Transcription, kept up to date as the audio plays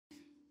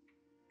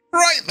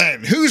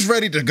then, who's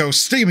ready to go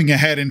steaming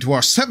ahead into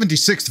our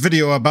 76th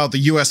video about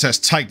the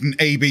USS Titan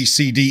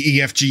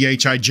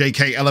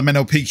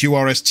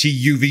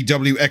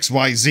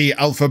ABCDEFGHIJKLMNOPQRSTUVWXYZ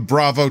Alpha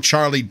Bravo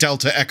Charlie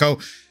Delta Echo?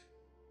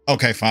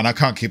 Okay, fine, I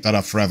can't keep that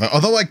up forever.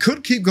 Although I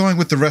could keep going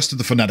with the rest of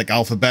the phonetic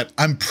alphabet,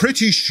 I'm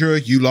pretty sure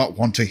you lot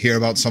want to hear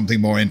about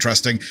something more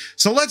interesting.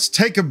 So let's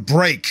take a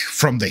break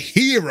from the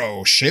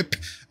hero ship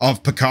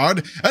of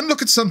Picard and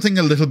look at something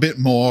a little bit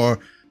more...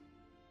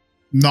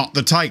 not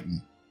the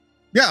Titan.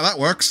 Yeah, that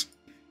works.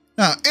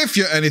 Now, if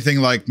you're anything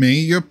like me,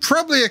 you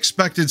probably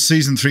expected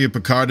Season 3 of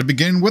Picard to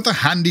begin with a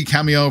handy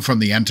cameo from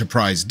the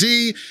Enterprise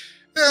D,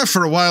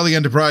 for a while the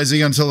Enterprise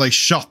E until they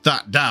shot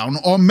that down,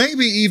 or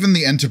maybe even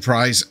the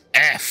Enterprise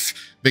F,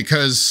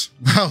 because,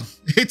 well,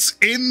 it's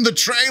in the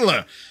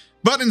trailer.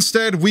 But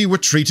instead, we were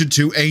treated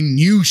to a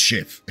new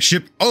ship, a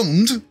ship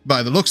owned,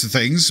 by the looks of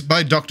things,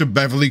 by Doctor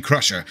Beverly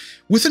Crusher,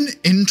 with an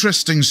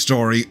interesting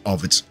story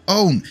of its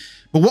own.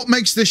 But what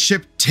makes this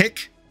ship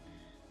tick?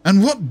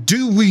 And what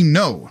do we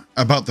know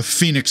about the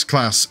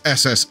Phoenix-class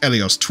SS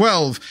Eleos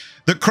XII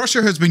that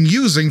Crusher has been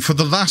using for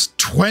the last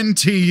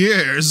 20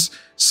 years,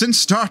 since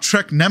Star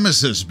Trek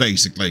Nemesis,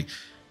 basically?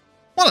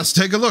 Well, let's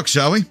take a look,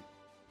 shall we?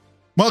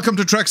 Welcome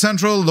to Trek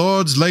Central,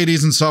 lords,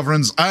 ladies, and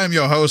sovereigns. I am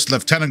your host,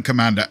 Lieutenant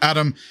Commander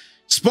Adam.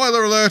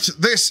 Spoiler alert,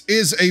 this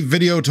is a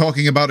video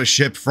talking about a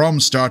ship from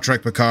Star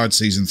Trek Picard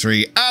Season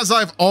 3, as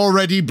I've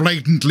already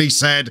blatantly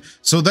said,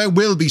 so there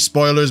will be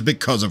spoilers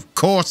because of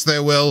course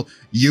there will.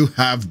 You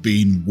have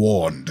been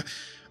warned.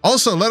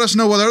 Also, let us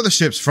know what other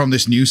ships from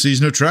this new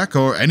season of Trek,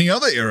 or any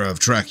other era of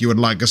Trek, you would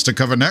like us to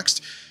cover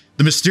next.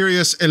 The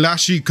mysterious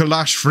Elashi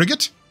Kalash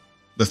frigate?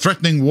 The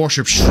threatening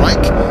warship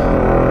Shrike?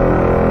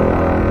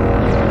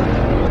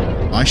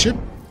 My ship?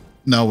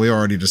 No, we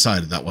already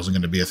decided that wasn't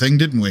going to be a thing,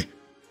 didn't we?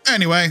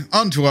 Anyway,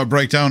 on to our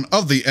breakdown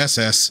of the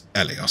SS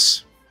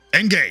Eleos.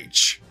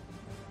 Engage!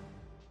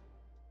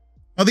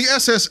 Now, the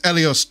SS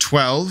Eleos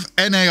XII,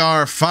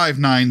 NAR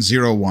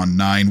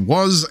 59019,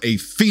 was a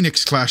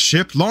Phoenix-class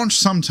ship launched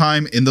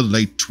sometime in the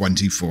late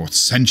 24th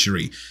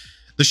century.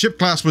 The ship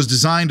class was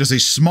designed as a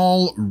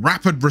small,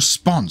 rapid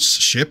response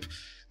ship.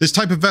 This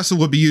type of vessel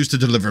would be used to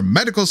deliver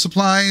medical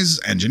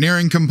supplies,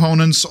 engineering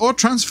components, or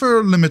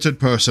transfer limited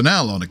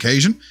personnel on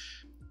occasion.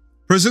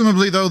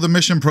 Presumably, though, the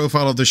mission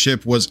profile of the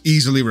ship was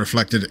easily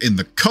reflected in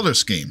the color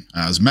scheme,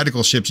 as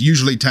medical ships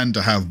usually tend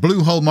to have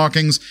blue hull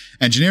markings,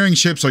 engineering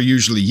ships are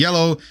usually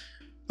yellow,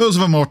 those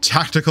of a more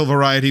tactical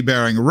variety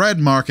bearing red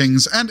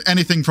markings, and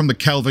anything from the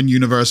Kelvin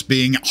universe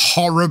being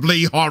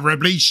horribly,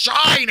 horribly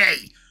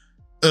shiny!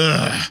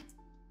 Ugh.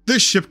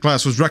 This ship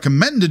class was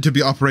recommended to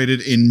be operated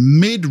in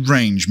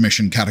mid-range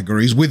mission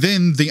categories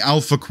within the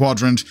Alpha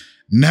Quadrant,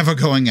 never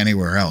going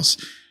anywhere else.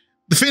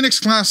 The Phoenix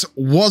class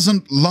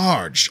wasn't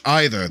large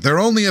either. They're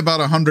only about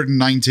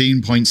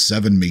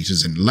 119.7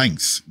 meters in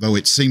length, though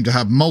it seemed to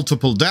have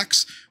multiple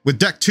decks, with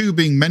Deck 2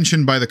 being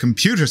mentioned by the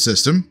computer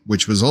system,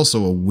 which was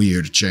also a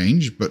weird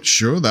change, but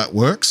sure, that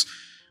works.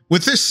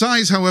 With this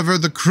size, however,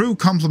 the crew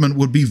complement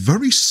would be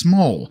very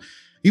small.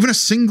 Even a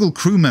single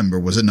crew member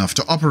was enough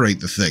to operate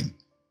the thing.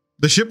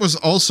 The ship was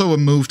also a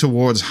move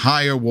towards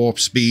higher warp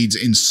speeds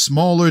in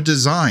smaller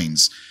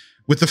designs,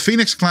 with the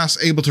Phoenix class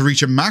able to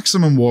reach a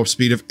maximum warp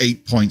speed of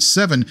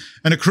 8.7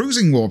 and a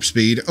cruising warp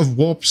speed of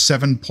warp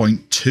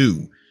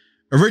 7.2.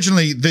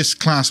 Originally, this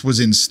class was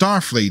in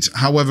Starfleet,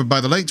 however,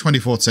 by the late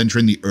 24th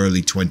century and the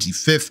early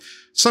 25th,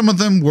 some of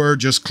them were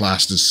just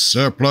classed as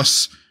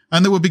surplus,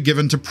 and they would be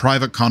given to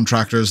private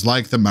contractors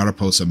like the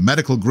Mariposa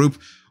Medical Group,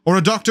 or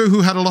a doctor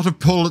who had a lot of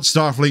pull at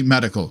Starfleet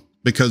Medical,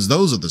 because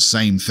those are the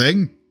same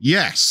thing,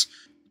 yes.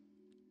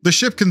 The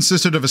ship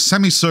consisted of a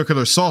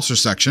semicircular saucer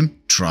section,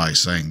 try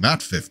saying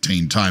that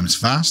 15 times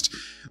fast.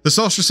 The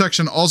saucer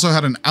section also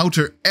had an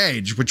outer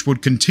edge which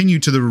would continue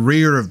to the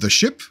rear of the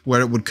ship,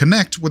 where it would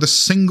connect with a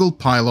single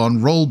pylon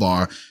roll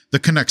bar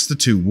that connects the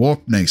two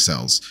warp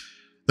nacelles.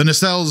 The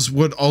nacelles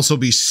would also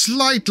be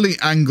slightly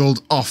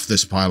angled off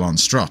this pylon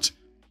strut.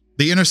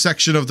 The inner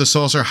section of the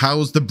saucer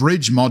housed the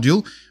bridge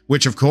module,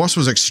 which of course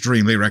was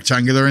extremely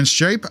rectangular in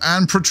shape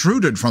and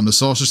protruded from the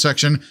saucer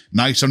section,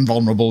 nice and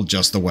vulnerable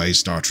just the way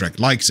Star Trek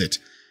likes it.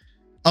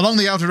 Along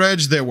the outer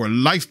edge there were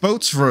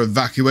lifeboats for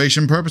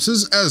evacuation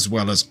purposes, as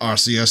well as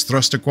RCS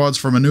thruster quads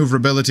for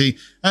maneuverability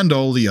and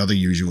all the other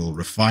usual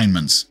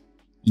refinements,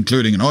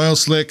 including an oil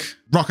slick,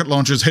 rocket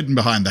launchers hidden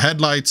behind the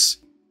headlights,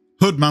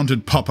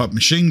 hood-mounted pop-up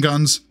machine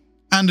guns,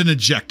 and an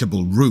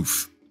ejectable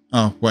roof.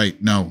 Oh,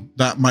 wait, no,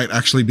 that might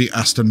actually be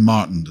Aston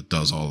Martin that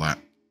does all that.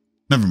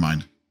 Never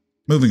mind.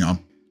 Moving on.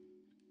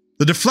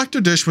 The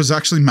deflector dish was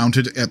actually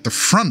mounted at the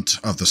front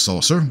of the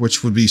saucer,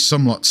 which would be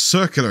somewhat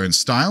circular in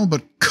style,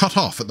 but cut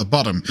off at the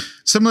bottom,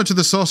 similar to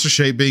the saucer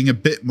shape being a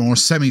bit more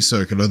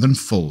semicircular than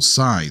full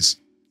size.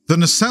 The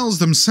nacelles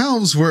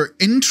themselves were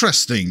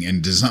interesting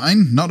in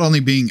design, not only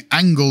being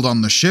angled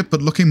on the ship,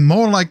 but looking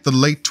more like the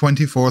late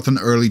 24th and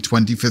early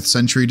 25th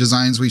century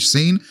designs we've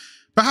seen.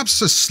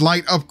 Perhaps a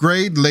slight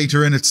upgrade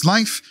later in its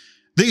life.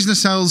 These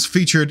nacelles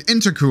featured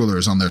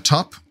intercoolers on their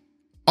top,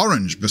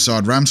 orange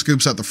Bussard ram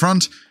scoops at the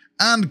front,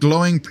 and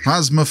glowing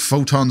plasma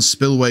photon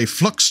spillway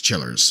flux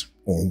chillers,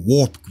 or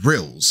warp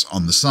grills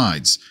on the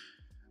sides.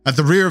 At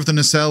the rear of the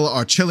nacelle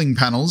are chilling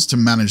panels to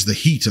manage the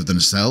heat of the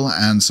nacelle,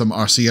 and some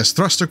RCS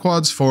thruster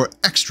quads for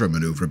extra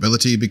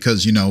maneuverability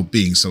because, you know,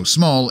 being so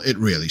small, it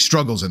really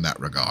struggles in that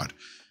regard.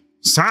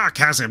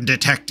 Sarcasm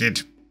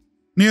detected.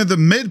 Near the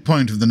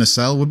midpoint of the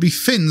nacelle would be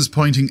fins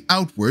pointing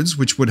outwards,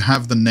 which would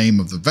have the name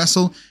of the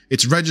vessel,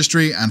 its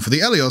registry, and for the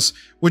Eleos,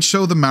 would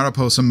show the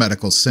Mariposa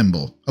medical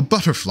symbol, a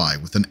butterfly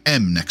with an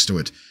M next to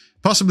it,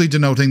 possibly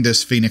denoting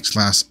this Phoenix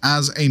class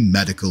as a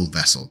medical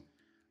vessel.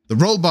 The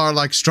roll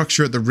bar-like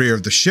structure at the rear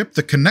of the ship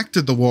that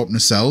connected the warp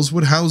nacelles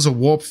would house a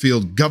warp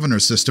field governor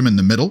system in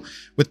the middle,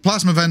 with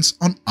plasma vents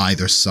on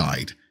either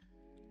side.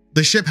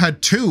 The ship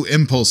had 2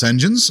 impulse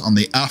engines on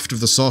the aft of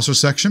the saucer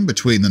section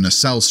between the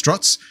nacelle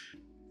struts.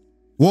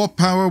 Warp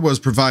power was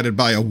provided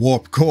by a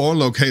warp core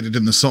located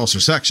in the saucer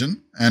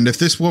section, and if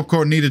this warp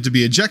core needed to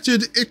be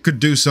ejected, it could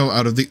do so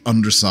out of the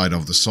underside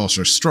of the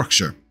saucer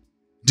structure.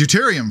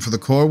 Deuterium for the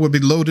core would be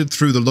loaded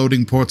through the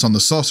loading ports on the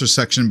saucer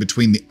section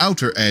between the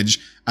outer edge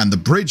and the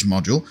bridge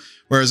module,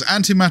 whereas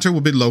antimatter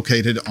would be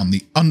located on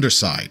the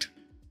underside.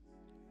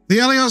 The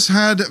Eleos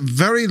had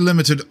very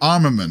limited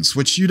armaments,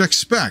 which you'd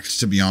expect,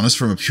 to be honest,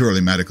 from a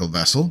purely medical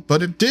vessel,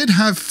 but it did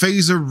have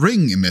phaser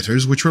ring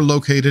emitters which were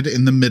located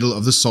in the middle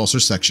of the saucer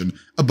section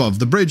above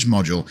the bridge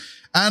module,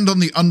 and on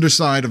the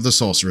underside of the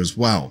saucer as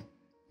well.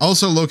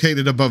 Also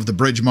located above the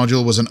bridge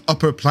module was an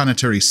upper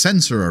planetary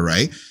sensor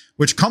array,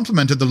 which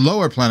complemented the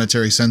lower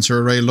planetary sensor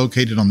array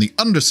located on the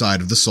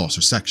underside of the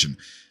saucer section.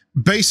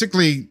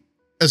 Basically,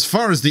 as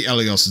far as the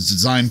Eleos'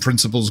 design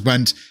principles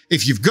went,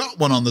 if you've got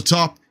one on the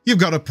top, you've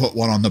got to put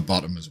one on the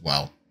bottom as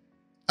well.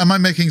 Am I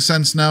making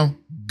sense now?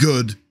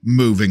 Good,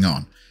 moving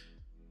on.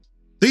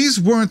 These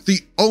weren't the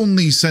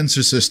only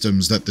sensor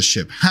systems that the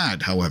ship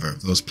had, however,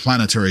 those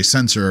planetary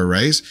sensor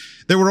arrays.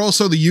 There were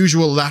also the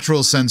usual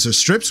lateral sensor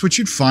strips which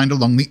you'd find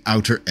along the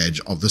outer edge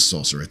of the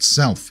saucer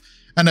itself.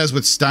 And as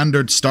with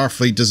standard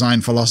Starfleet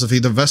design philosophy,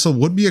 the vessel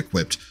would be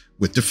equipped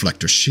with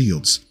deflector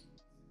shields.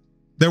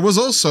 There was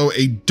also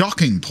a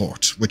docking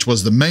port, which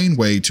was the main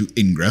way to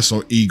ingress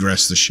or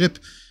egress the ship,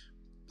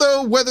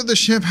 though whether the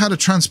ship had a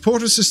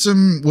transporter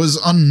system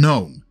was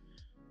unknown.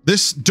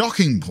 This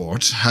docking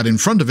port had in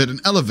front of it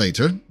an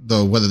elevator,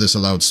 though whether this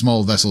allowed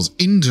small vessels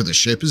into the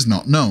ship is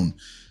not known.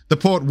 The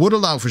port would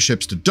allow for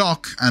ships to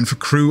dock and for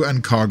crew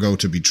and cargo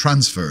to be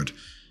transferred.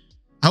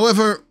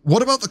 However,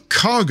 what about the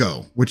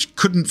cargo, which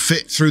couldn't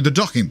fit through the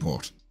docking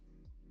port?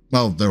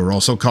 Well, there were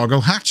also cargo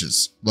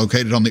hatches,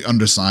 located on the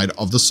underside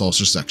of the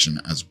saucer section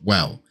as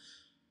well.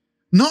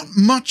 Not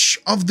much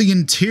of the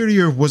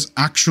interior was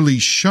actually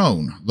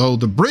shown, though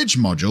the bridge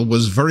module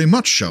was very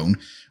much shown,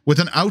 with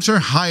an outer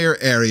higher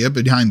area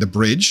behind the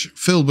bridge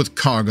filled with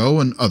cargo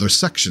and other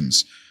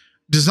sections.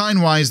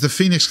 Design-wise, the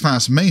Phoenix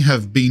class may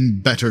have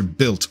been better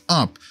built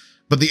up,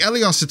 but the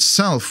Eleos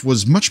itself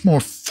was much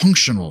more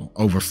functional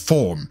over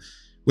form,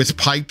 with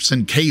pipes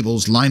and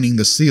cables lining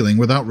the ceiling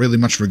without really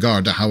much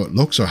regard to how it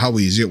looks or how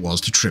easy it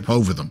was to trip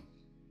over them.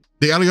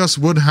 The Eleos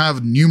would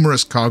have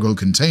numerous cargo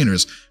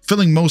containers,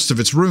 filling most of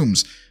its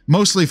rooms,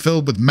 mostly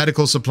filled with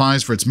medical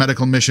supplies for its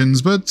medical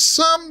missions, but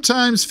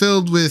sometimes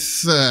filled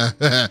with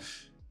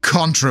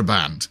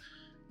contraband,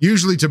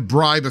 usually to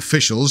bribe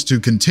officials to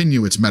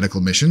continue its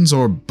medical missions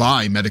or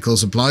buy medical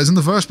supplies in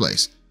the first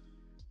place.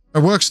 A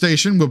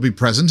workstation will be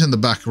present in the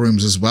back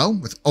rooms as well,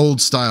 with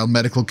old-style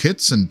medical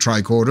kits and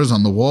tricorders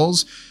on the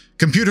walls,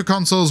 computer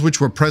consoles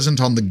which were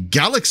present on the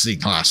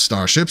Galaxy-class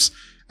starships,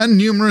 and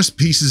numerous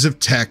pieces of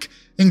tech,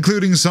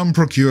 including some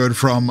procured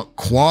from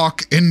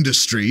Quark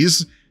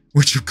Industries,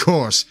 which of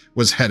course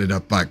was headed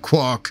up by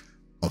Quark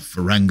of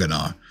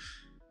Ferenginar.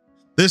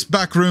 This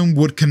back room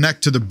would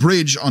connect to the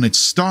bridge on its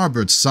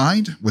starboard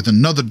side, with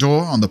another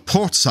door on the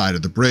port side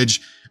of the bridge,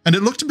 and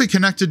it looked to be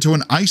connected to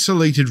an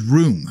isolated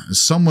room,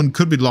 as someone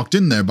could be locked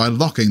in there by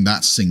locking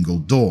that single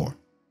door.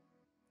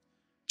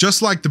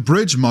 Just like the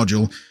bridge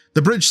module,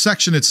 the bridge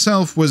section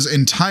itself was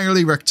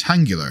entirely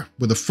rectangular,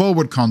 with a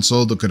forward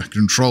console that could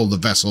control the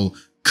vessel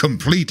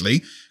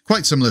completely,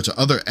 quite similar to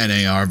other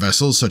NAR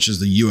vessels such as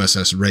the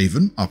USS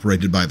Raven,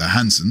 operated by the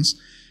Hansons.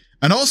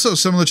 And also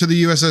similar to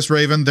the USS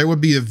Raven, there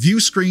would be a view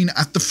screen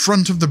at the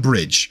front of the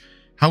bridge.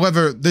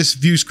 However, this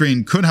view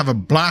screen could have a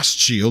blast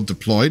shield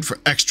deployed for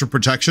extra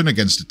protection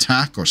against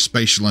attack or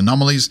spatial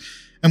anomalies,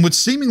 and would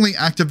seemingly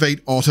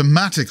activate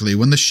automatically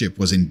when the ship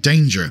was in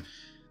danger.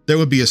 There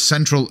would be a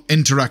central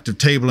interactive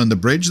table in the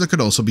bridge that could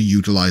also be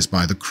utilized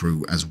by the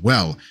crew as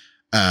well,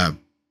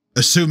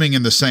 assuming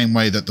in the same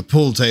way that the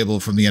pool table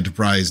from the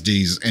Enterprise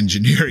D's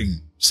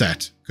engineering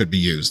set could be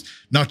used.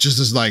 Not just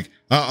as like,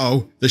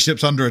 uh-oh, the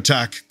ship's under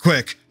attack,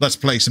 quick, let's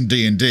play some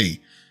D&D.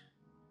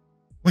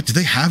 Wait, do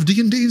they have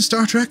D&D in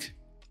Star Trek?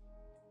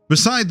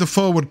 Beside the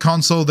forward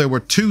console, there were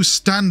 2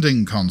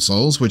 standing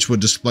consoles which would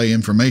display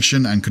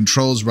information and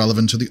controls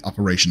relevant to the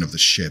operation of the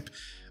ship.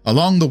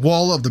 Along the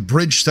wall of the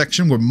bridge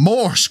section were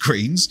more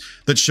screens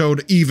that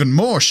showed even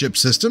more ship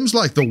systems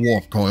like the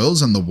warp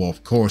coils and the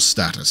warp core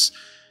status.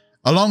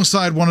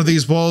 Alongside one of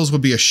these walls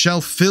would be a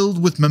shelf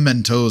filled with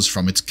mementos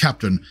from its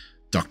captain,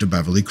 Dr.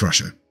 Beverly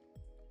Crusher.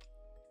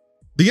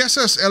 The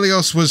SS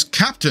Eleos was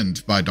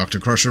captained by Dr.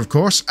 Crusher, of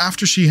course,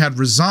 after she had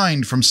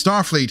resigned from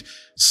Starfleet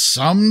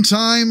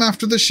sometime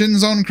after the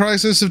Shinzon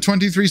crisis of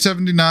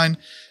 2379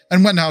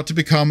 and went out to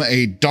become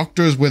a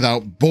Doctors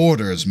Without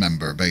Borders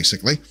member,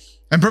 basically,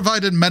 and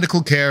provided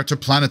medical care to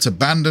planets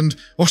abandoned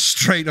or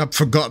straight up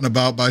forgotten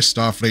about by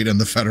Starfleet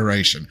and the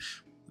Federation.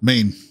 I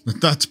mean,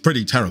 that's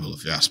pretty terrible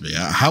if you ask me.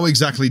 How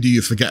exactly do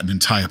you forget an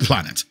entire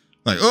planet?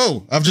 Like,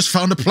 oh, I've just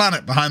found a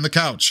planet behind the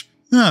couch.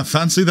 Ah,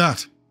 fancy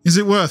that. Is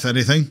it worth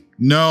anything?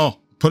 No.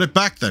 Put it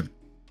back then.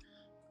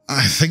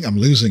 I think I'm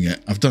losing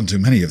it. I've done too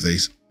many of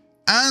these.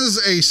 As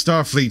a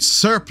Starfleet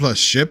surplus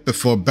ship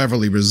before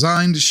Beverly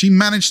resigned, she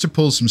managed to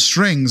pull some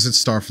strings at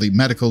Starfleet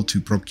Medical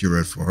to procure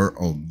it for her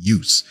own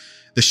use.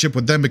 The ship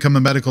would then become a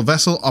medical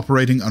vessel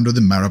operating under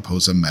the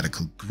Mariposa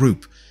Medical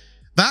Group.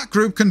 That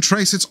group can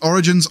trace its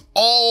origins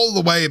all the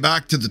way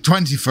back to the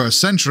 21st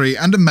century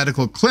and a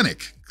medical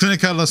clinic,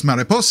 Clínica Las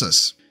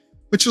Mariposas,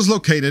 which was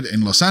located in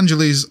Los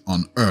Angeles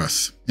on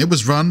Earth. It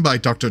was run by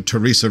Dr.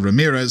 Teresa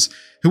Ramirez,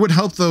 who would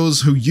help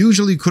those who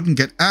usually couldn't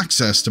get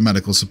access to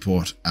medical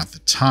support at the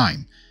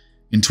time.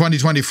 In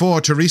 2024,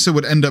 Teresa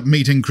would end up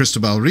meeting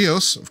Cristobal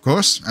Rios, of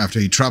course,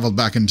 after he traveled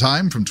back in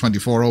time from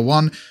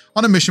 2401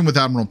 on a mission with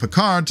Admiral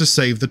Picard to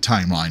save the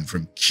timeline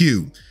from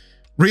Q.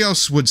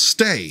 Rios would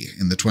stay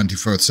in the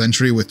 21st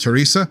century with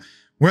Teresa,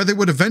 where they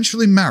would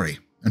eventually marry,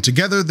 and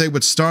together they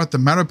would start the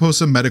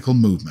Mariposa Medical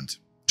Movement.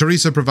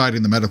 Teresa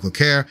providing the medical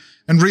care,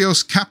 and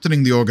Rios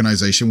captaining the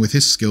organization with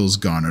his skills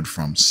garnered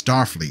from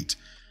Starfleet.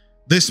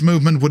 This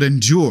movement would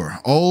endure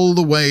all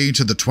the way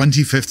to the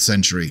 25th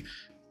century,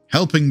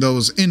 helping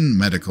those in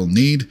medical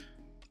need,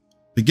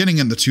 beginning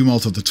in the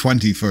tumult of the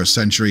 21st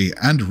century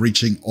and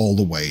reaching all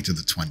the way to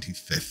the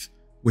 25th,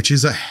 which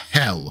is a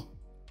hell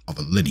of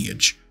a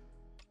lineage.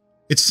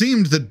 It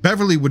seemed that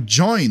Beverly would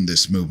join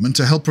this movement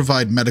to help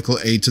provide medical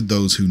aid to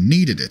those who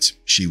needed it.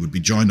 She would be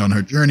joined on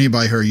her journey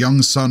by her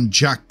young son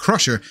Jack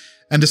Crusher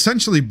and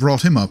essentially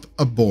brought him up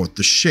aboard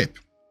the ship.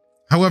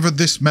 However,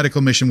 this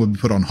medical mission would be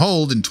put on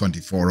hold in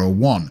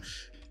 2401.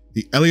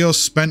 The Eleos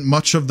spent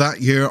much of that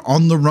year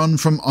on the run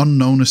from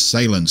unknown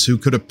assailants who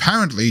could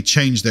apparently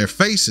change their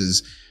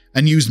faces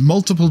and used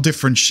multiple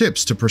different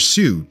ships to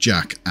pursue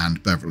Jack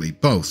and Beverly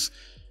both.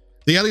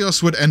 The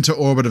Eleos would enter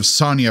orbit of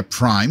Sarnia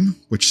Prime,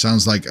 which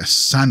sounds like a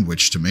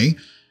sandwich to me,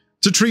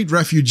 to treat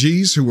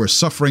refugees who were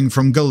suffering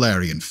from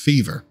Galarian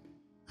fever.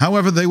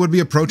 However, they would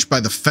be approached by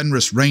the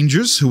Fenris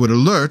Rangers, who would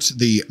alert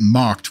the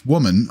marked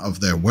woman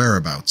of their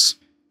whereabouts.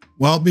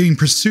 While being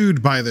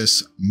pursued by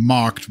this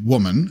marked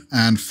woman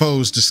and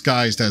foes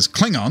disguised as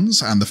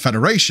Klingons and the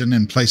Federation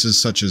in places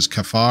such as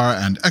Kafar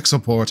and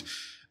Exoport,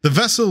 the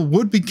vessel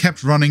would be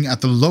kept running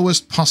at the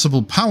lowest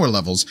possible power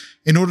levels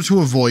in order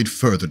to avoid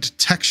further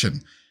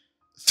detection.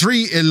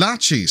 3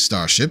 Ilachi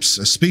starships,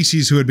 a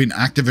species who had been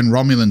active in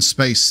Romulan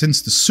space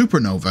since the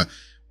supernova,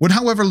 would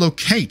however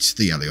locate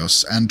the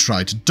Eleos and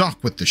try to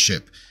dock with the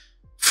ship.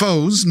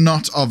 Foes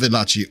not of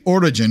Ilachi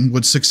origin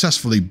would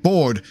successfully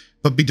board,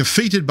 but be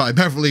defeated by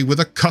Beverly with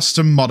a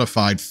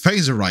custom-modified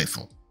phaser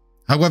rifle.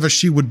 However,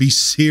 she would be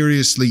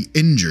seriously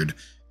injured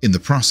in the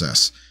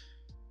process.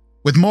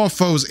 With more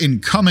foes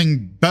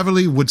incoming,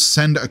 Beverly would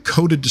send a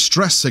coded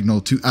distress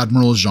signal to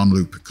Admiral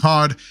Jean-Luc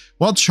Picard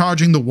while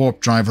charging the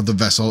warp drive of the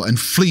vessel and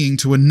fleeing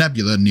to a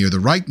nebula near the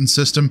Ryton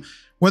system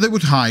where they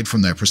would hide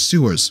from their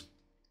pursuers.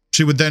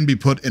 She would then be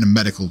put in a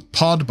medical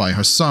pod by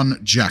her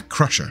son, Jack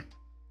Crusher.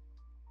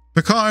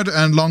 Picard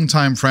and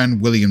longtime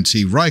friend William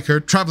T. Riker,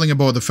 traveling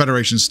aboard the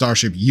Federation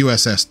starship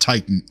USS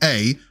Titan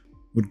A,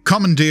 would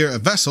commandeer a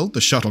vessel, the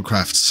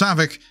shuttlecraft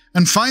Savick,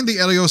 and find the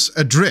Eleos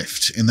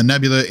adrift in the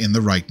nebula in the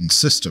Ryton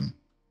system.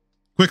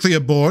 Quickly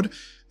aboard,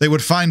 they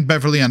would find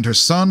Beverly and her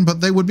son,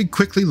 but they would be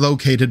quickly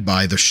located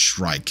by the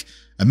Shrike,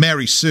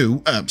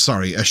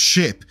 a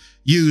ship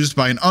used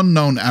by an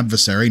unknown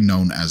adversary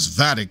known as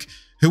Vadic,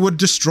 who would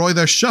destroy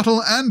their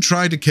shuttle and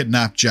try to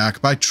kidnap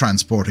Jack by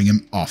transporting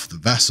him off the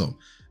vessel.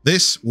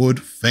 This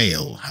would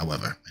fail,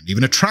 however, and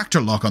even a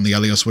tractor lock on the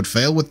Eleos would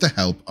fail with the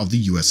help of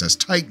the USS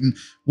Titan,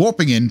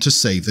 warping in to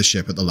save the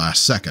ship at the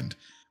last second.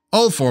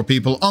 All 4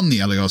 people on the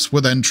Eleos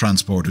were then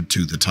transported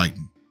to the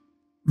Titan.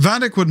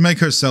 Vadic would make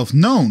herself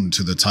known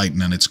to the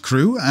Titan and its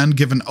crew and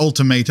give an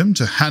ultimatum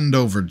to hand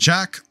over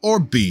Jack or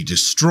be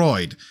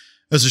destroyed.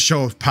 As a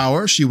show of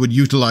power, she would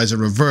utilize a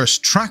reverse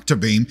tractor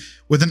beam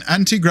with an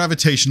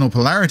anti-gravitational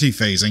polarity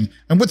phasing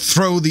and would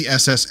throw the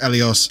SS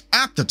Eleos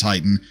at the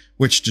Titan,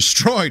 which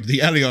destroyed the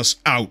Eleos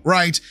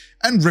outright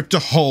and ripped a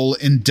hole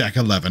in Deck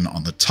 11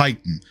 on the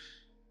Titan.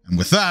 And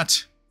with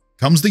that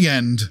comes the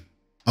end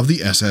of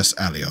the SS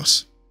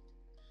Eleos.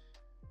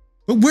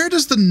 But where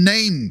does the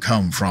name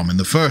come from in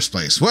the first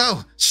place?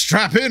 Well,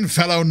 strap in,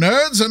 fellow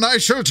nerds, and I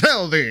shall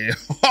tell thee.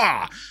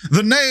 Ha!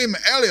 The name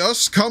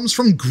Eleos comes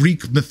from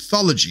Greek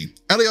mythology.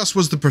 Eleos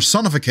was the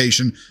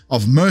personification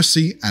of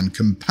mercy and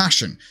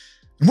compassion.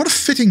 And what a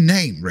fitting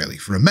name, really,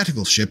 for a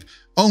medical ship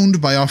owned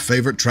by our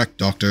favorite Trek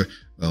doctor,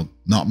 well,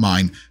 not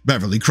mine,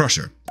 Beverly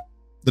Crusher.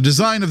 The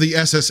design of the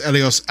SS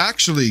Eleos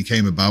actually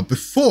came about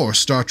before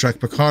Star Trek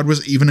Picard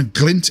was even a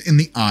glint in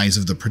the eyes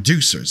of the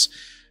producers.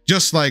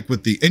 Just like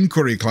with the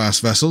Inquiry-class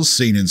vessels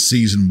seen in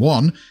Season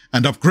 1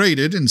 and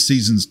upgraded in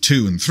Seasons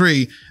 2 and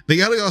 3, the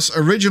Eleos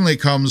originally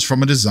comes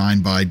from a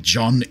design by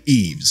John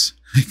Eves.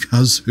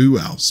 Because who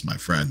else, my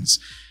friends?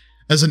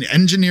 As an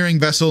engineering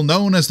vessel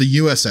known as the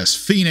USS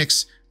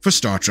Phoenix for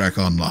Star Trek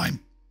Online.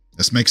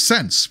 This makes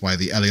sense why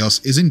the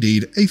Eleos is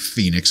indeed a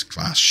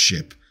Phoenix-class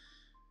ship.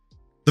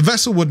 The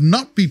vessel would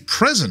not be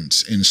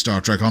present in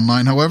Star Trek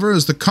Online, however,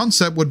 as the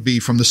concept would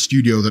be from the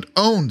studio that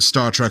owned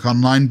Star Trek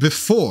Online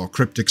before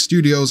Cryptic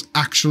Studios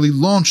actually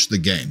launched the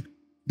game.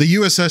 The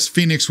USS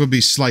Phoenix would be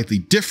slightly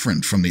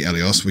different from the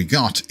Eleos we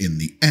got in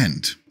the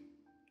end.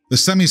 The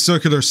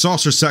semicircular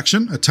saucer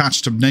section,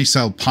 attached to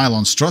nacelle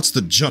pylon struts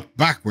that jut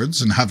backwards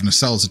and have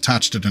nacelles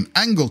attached at an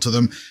angle to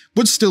them,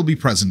 would still be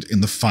present in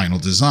the final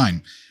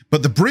design.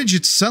 But the bridge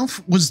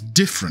itself was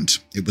different.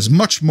 It was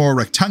much more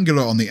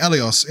rectangular on the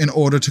Eleos in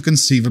order to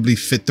conceivably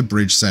fit the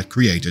bridge set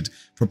created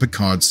for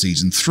Picard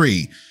Season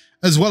 3,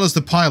 as well as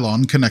the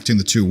pylon connecting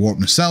the two warp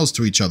nacelles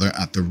to each other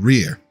at the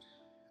rear.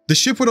 The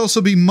ship would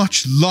also be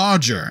much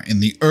larger in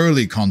the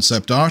early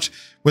concept art,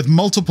 with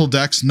multiple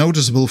decks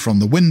noticeable from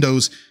the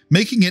windows,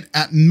 making it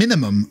at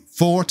minimum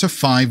 4 to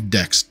 5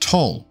 decks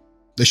tall.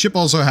 The ship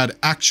also had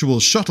actual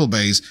shuttle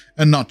bays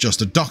and not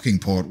just a docking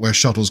port where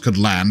shuttles could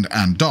land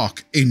and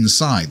dock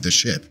inside the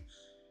ship.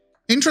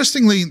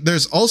 Interestingly,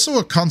 there's also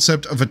a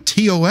concept of a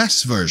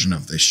TOS version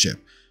of this ship.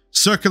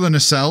 Circular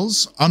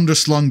nacelles,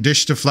 underslung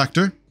dish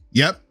deflector.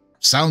 Yep,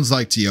 sounds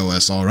like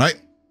TOS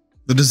alright.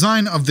 The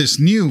design of this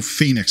new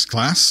Phoenix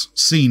class,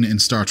 seen in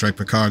Star Trek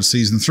Picard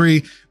Season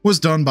 3, was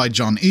done by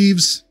John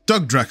Eves,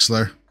 Doug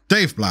Drexler,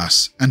 Dave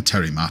Blass, and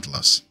Terry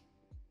Matalas.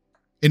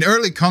 In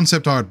early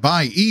concept art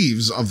by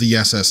Eves of the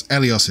SS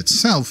Eleos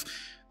itself,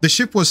 the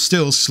ship was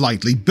still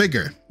slightly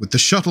bigger, with the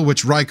shuttle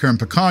which Riker and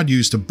Picard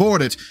used to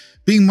board it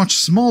being much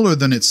smaller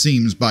than it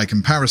seems by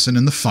comparison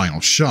in the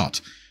final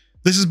shot.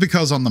 This is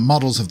because on the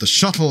models of the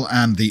shuttle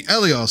and the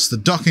Eleos, the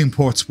docking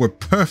ports were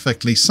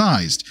perfectly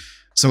sized,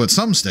 so at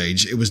some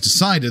stage it was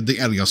decided the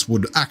Eleos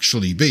would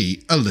actually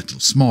be a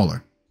little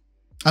smaller.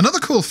 Another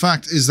cool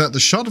fact is that the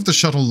shot of the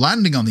shuttle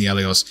landing on the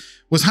Eleos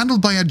was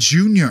handled by a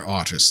junior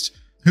artist,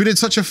 who did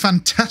such a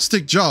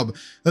fantastic job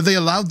that they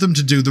allowed them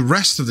to do the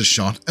rest of the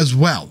shot as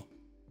well.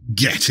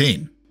 Get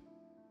in!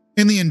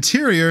 In the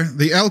interior,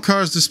 the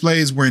LCAR's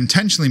displays were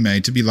intentionally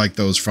made to be like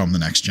those from the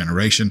Next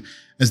Generation,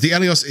 as the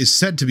Eleos is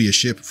said to be a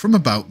ship from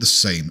about the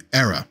same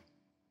era.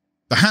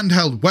 The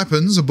handheld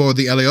weapons aboard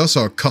the Eleos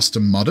are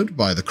custom modded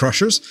by the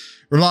Crushers,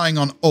 relying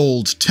on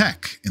old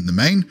tech in the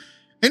main.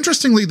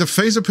 Interestingly, the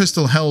phaser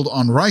pistol held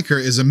on Riker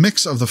is a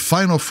mix of the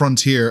Final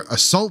Frontier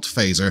assault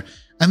phaser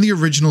and the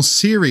original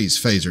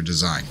series phaser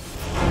design.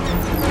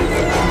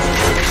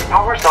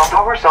 Power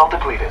cell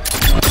depleted.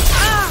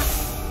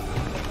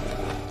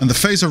 And the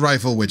phaser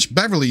rifle which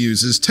Beverly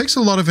uses takes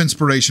a lot of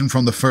inspiration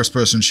from the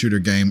first-person shooter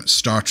game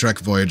Star Trek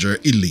Voyager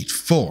Elite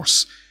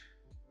Force.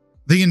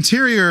 The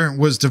interior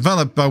was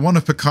developed by one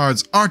of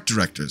Picard's art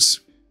directors,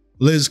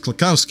 Liz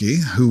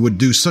Klakowski, who would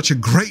do such a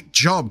great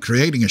job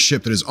creating a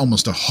ship that is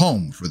almost a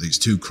home for these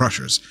two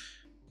Crushers.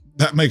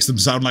 That makes them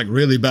sound like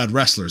really bad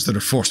wrestlers that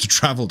are forced to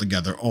travel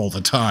together all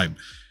the time.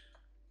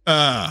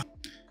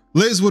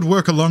 Liz would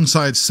work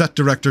alongside set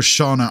director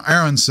Shauna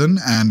Aronson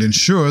and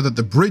ensure that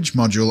the bridge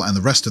module and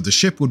the rest of the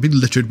ship would be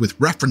littered with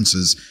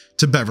references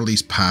to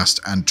Beverly's past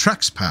and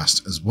Trek's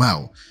past as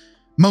well.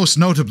 Most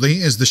notably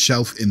is the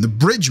shelf in the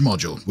bridge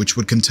module, which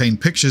would contain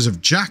pictures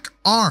of Jack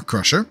R.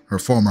 Crusher, her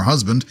former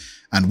husband,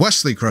 and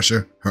Wesley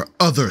Crusher, her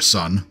other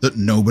son that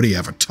nobody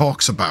ever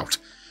talks about.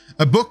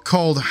 A book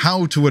called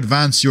How to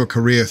Advance Your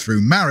Career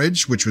Through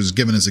Marriage, which was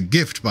given as a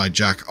gift by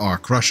Jack R.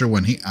 Crusher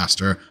when he asked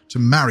her to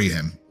marry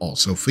him,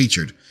 also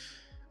featured.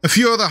 A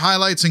few other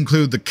highlights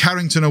include the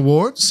Carrington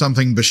Award,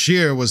 something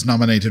Bashir was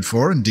nominated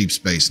for in Deep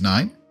Space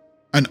Nine,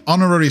 an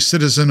Honorary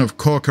Citizen of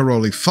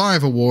Corcaroli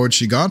 5 award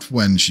she got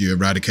when she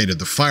eradicated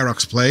the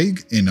Fyrox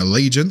Plague in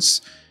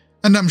Allegiance,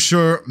 and I'm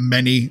sure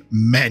many,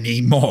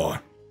 many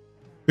more.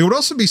 There would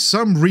also be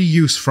some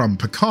reuse from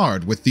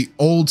Picard, with the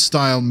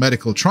old-style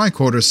medical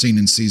tricorder seen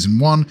in Season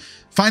 1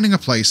 finding a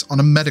place on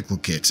a medical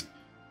kit.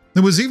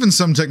 There was even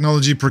some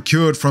technology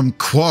procured from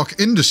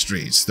Quark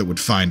Industries that would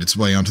find its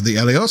way onto the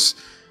Eleos.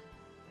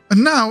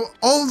 And now,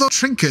 all the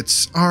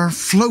trinkets are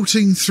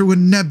floating through a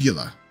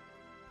nebula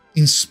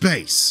in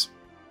space.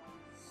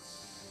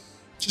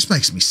 Just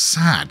makes me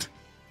sad.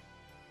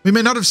 We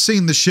may not have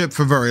seen the ship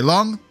for very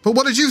long, but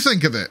what did you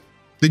think of it?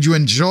 Did you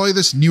enjoy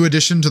this new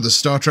addition to the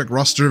Star Trek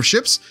roster of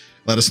ships?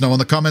 Let us know in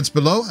the comments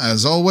below.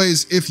 As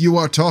always, if you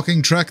are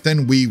talking Trek,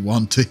 then we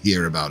want to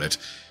hear about it.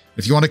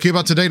 If you want to keep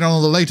up to date on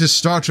all the latest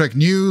Star Trek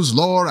news,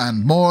 lore,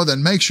 and more,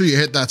 then make sure you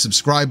hit that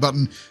subscribe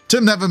button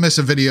to never miss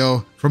a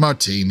video from our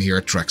team here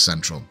at Trek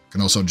Central. You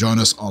can also join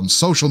us on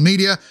social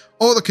media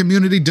or the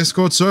community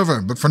Discord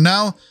server. But for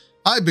now,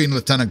 I've been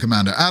Lieutenant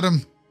Commander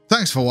Adam.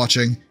 Thanks for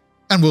watching,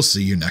 and we'll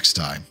see you next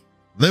time.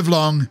 Live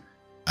long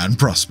and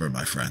prosper,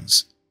 my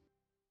friends.